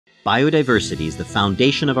Biodiversity is the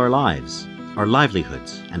foundation of our lives, our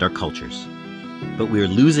livelihoods, and our cultures. But we are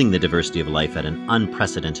losing the diversity of life at an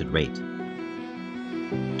unprecedented rate.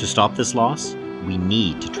 To stop this loss, we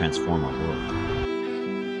need to transform our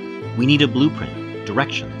world. We need a blueprint,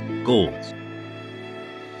 direction, goals.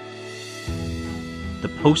 The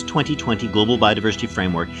Post-2020 Global Biodiversity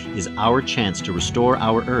Framework is our chance to restore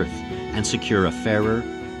our Earth and secure a fairer,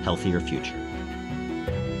 healthier future.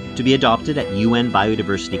 To be adopted at UN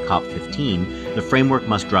Biodiversity COP15, the framework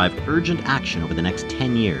must drive urgent action over the next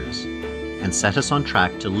 10 years and set us on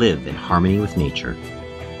track to live in harmony with nature.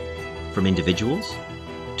 From individuals,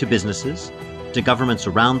 to businesses, to governments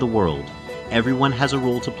around the world, everyone has a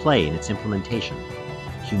role to play in its implementation.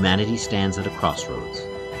 Humanity stands at a crossroads.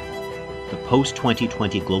 The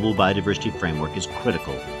Post-2020 Global Biodiversity Framework is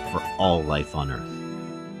critical for all life on Earth.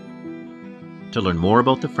 To learn more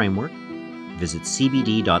about the framework, visit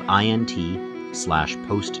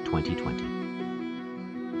cbd.int/post2020.